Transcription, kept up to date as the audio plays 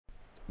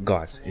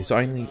Guys, it's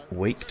only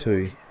week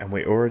 2 and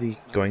we're already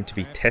going to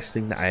be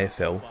testing the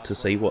AFL to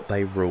see what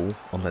they rule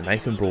on the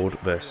Nathan Broad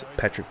vs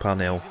Patrick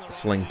Parnell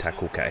sling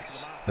tackle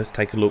case. Let's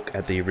take a look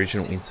at the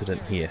original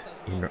incident here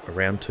in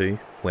round 2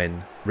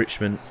 when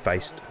Richmond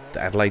faced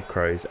the Adelaide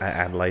Crows at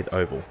Adelaide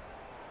Oval.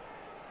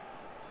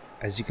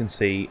 As you can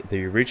see,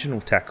 the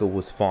original tackle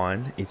was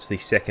fine. It's the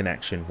second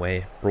action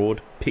where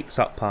Broad picks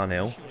up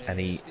Parnell and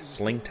he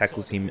sling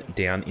tackles him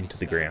down into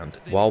the ground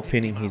while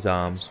pinning his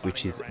arms,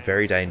 which is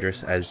very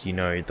dangerous as you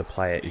know the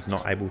player is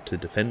not able to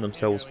defend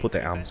themselves, put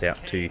their arms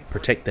out to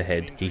protect the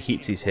head. He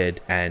hits his head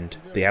and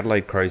the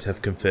Adelaide Crows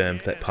have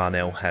confirmed that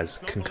Parnell has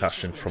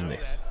concussion from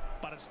this.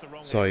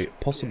 So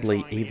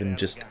possibly even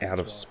just out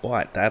of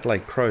spite, the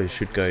Adelaide Crows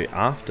should go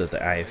after the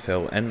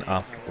AFL and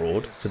after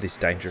Broad for this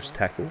dangerous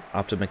tackle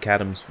after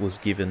McAdams was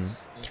given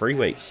 3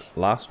 weeks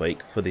last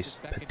week for this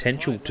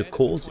potential to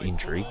cause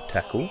injury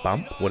tackle,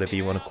 bump, whatever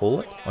you want to call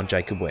it, on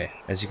Jacob Ware.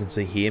 As you can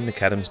see here,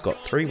 McAdams got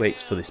 3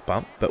 weeks for this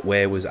bump, but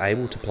Ware was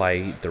able to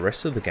play the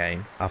rest of the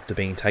game after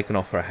being taken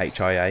off for a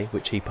HIA,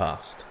 which he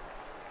passed.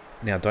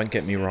 Now don't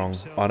get me wrong,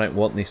 I don't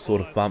want this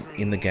sort of bump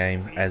in the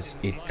game as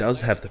it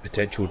does have the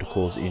potential to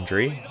cause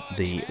injury.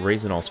 The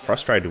reason I was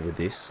frustrated with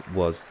this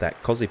was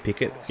that Cozzy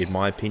Pickett, in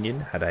my opinion,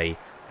 had a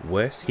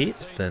worse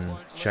hit than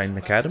Shane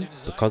McAdam.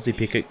 But Cozzy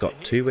Pickett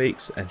got 2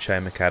 weeks and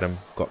Shane McAdam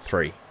got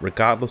 3.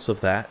 Regardless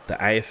of that, the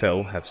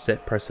AFL have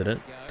set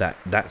precedent that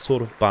that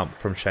sort of bump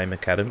from Shane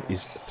McAdam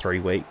is 3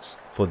 weeks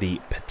for the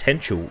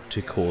potential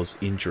to cause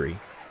injury.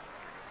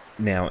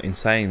 Now, in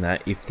saying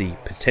that, if the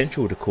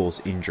potential to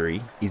cause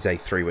injury is a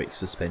 3-week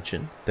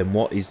suspension, then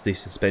what is the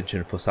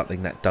suspension for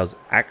something that does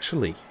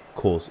actually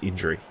cause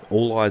injury?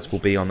 All eyes will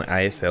be on the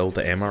AFL,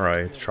 the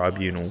MRO, the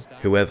tribunal,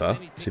 whoever,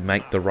 to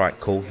make the right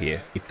call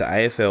here. If the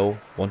AFL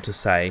want to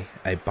say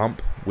a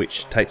bump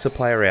which takes a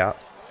player out,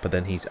 but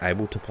then he's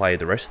able to play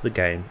the rest of the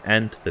game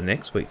and the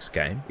next week's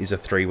game is a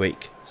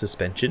 3-week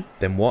suspension,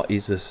 then what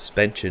is the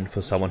suspension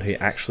for someone who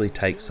actually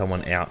takes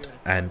someone out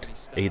and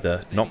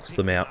either knocks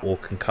them out or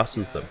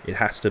concusses them? It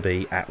has to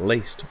be at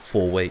least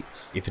 4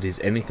 weeks. If it is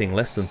anything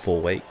less than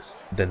 4 weeks,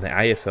 then the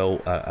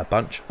AFL are a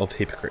bunch of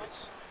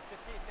hypocrites.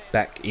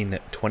 Back in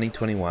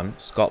 2021,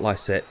 Scott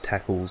Lysette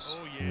tackles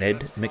Ned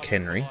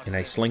McHenry in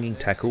a slinging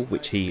tackle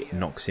which he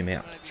knocks him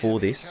out. For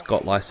this,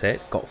 Scott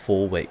Lysette got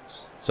 4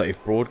 weeks. So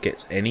if Broad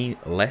gets any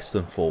less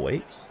than 4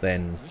 weeks,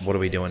 then what are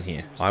we doing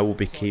here? I will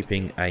be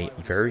keeping a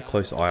very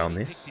close eye on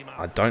this.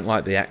 I don't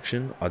like the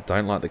action. I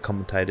don't like the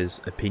commentators'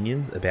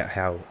 opinions about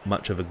how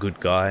much of a good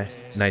guy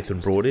Nathan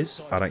Broad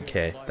is. I don't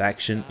care. The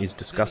action is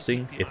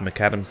disgusting. If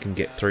McAdam can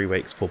get 3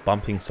 weeks for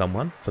bumping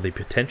someone for the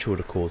potential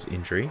to cause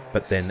injury,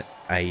 but then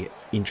a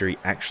injury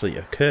actually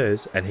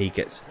occurs and he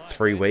gets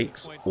 3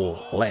 weeks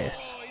or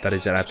less, that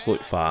is an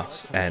absolute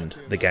farce and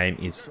the game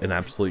is an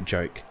absolute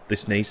joke.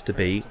 This needs to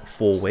be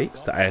 4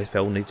 weeks. The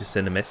AFL need to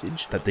send a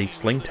message that these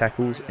sling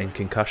tackles and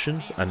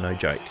concussions are no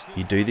joke.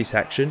 You do this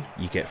action,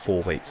 you get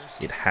 4 weeks.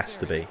 It has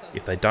to be.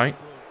 If they don't,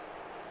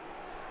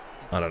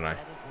 I don't know.